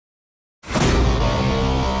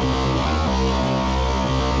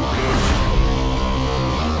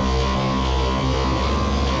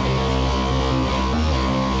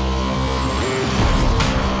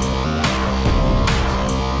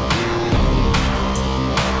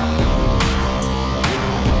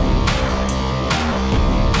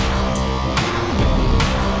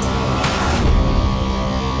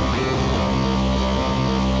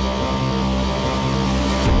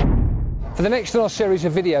For the next in our series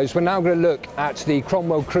of videos, we're now going to look at the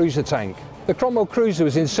Cromwell cruiser tank. The Cromwell cruiser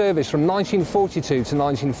was in service from 1942 to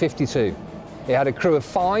 1952. It had a crew of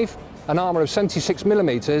 5, an armour of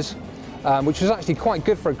 76mm, which was actually quite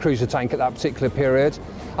good for a cruiser tank at that particular period,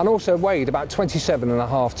 and also weighed about 27.5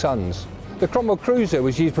 tonnes. The Cromwell cruiser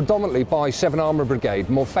was used predominantly by 7 Armour Brigade,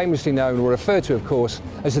 more famously known or referred to, of course,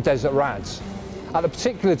 as the Desert Rats. At a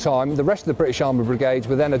particular time, the rest of the British Armour Brigades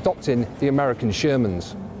were then adopting the American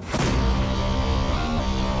Shermans.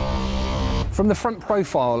 From the front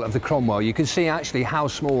profile of the Cromwell, you can see actually how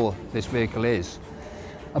small this vehicle is.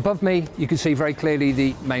 Above me, you can see very clearly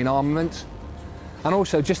the main armament, and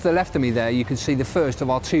also just to the left of me there, you can see the first of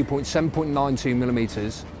our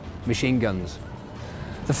 2.7.92mm machine guns.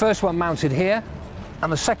 The first one mounted here,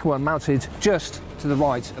 and the second one mounted just to the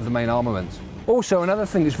right of the main armament. Also, another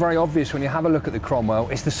thing that's very obvious when you have a look at the Cromwell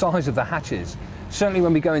is the size of the hatches. Certainly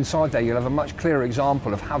when we go inside there, you'll have a much clearer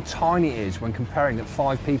example of how tiny it is when comparing that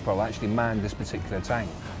 5 people actually manned this particular tank.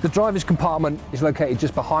 The driver's compartment is located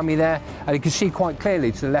just behind me there, and you can see quite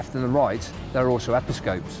clearly to the left and the right, there are also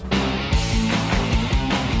episcopes.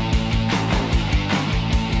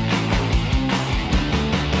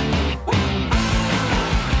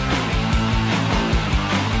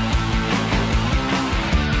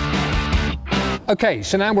 Okay,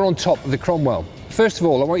 so now we're on top of the Cromwell. First of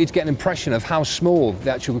all, I want you to get an impression of how small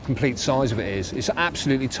the actual complete size of it is. It's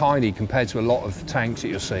absolutely tiny compared to a lot of tanks that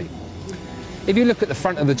you'll see. If you look at the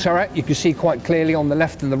front of the turret, you can see quite clearly on the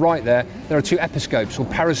left and the right there are 2 episcopes or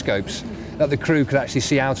periscopes that the crew could actually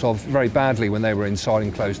see out of very badly when they were inside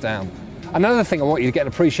and closed down. Another thing I want you to get an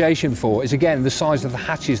appreciation for is, again, the size of the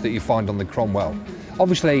hatches that you find on the Cromwell.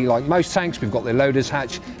 Obviously, like most tanks, we've got the loader's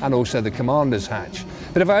hatch and also the commander's hatch.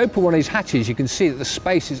 But if I open one of these hatches, you can see that the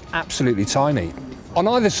space is absolutely tiny. On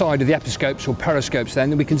either side of the episcopes or periscopes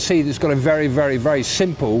then, we can see that it's got a very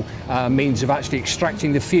simple means of actually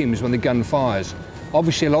extracting the fumes when the gun fires.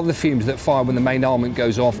 Obviously, a lot of the fumes that fire when the main armament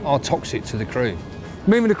goes off are toxic to the crew.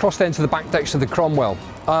 Moving across then to the back decks of the Cromwell.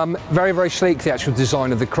 Very sleek, the actual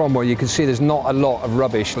design of the Cromwell. You can see there's not a lot of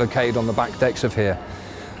rubbish located on the back decks of here.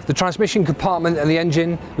 The transmission compartment and the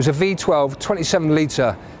engine was a V12 27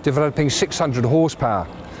 litre developing 600 horsepower.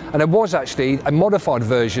 And there was actually a modified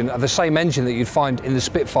version of the same engine that you'd find in the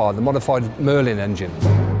Spitfire, the modified Merlin engine.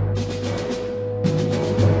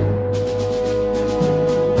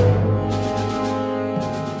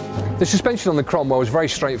 The suspension on the Cromwell was very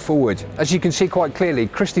straightforward. As you can see quite clearly,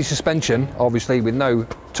 Christie suspension, obviously with no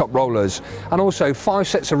top rollers, and also 5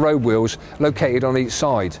 sets of road wheels located on each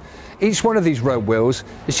side. Each one of these road wheels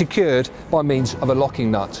is secured by means of a locking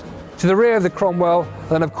nut. To the rear of the Cromwell, and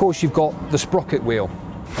then of course you've got the sprocket wheel.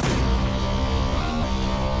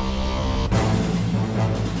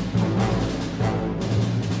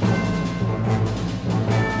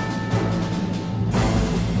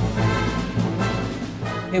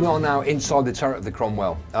 Here we are now inside the turret of the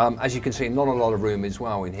Cromwell. As you can see, not a lot of room as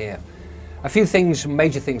well in here. A few things,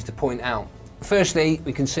 major things to point out. Firstly,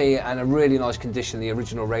 we can see in a really nice condition the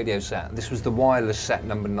original radio set. This was the wireless set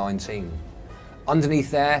number 19.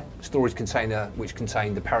 Underneath there, storage container which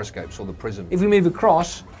contained the periscopes or the prism. If we move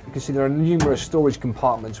across, you can see there are numerous storage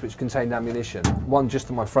compartments which contained ammunition. One just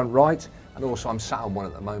to my front right, and also I'm sat on one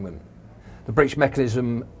at the moment. The breech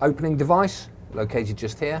mechanism opening device, located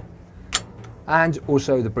just here, and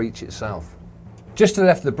also the breech itself. Just to the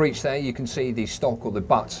left of the breech there, you can see the stock or the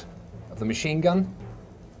butt of the machine gun.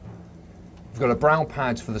 We've got a brow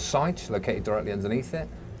pad for the sight, located directly underneath it.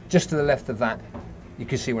 Just to the left of that, you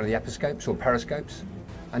can see one of the episcopes or periscopes.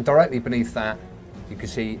 And directly beneath that, you can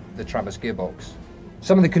see the Traverse gearbox.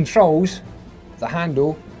 Some of the controls, the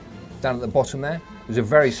handle down at the bottom there, there's a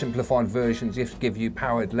very simplified version to give you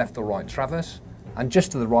powered left or right traverse. And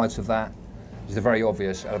just to the right of that is the very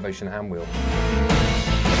obvious elevation hand wheel.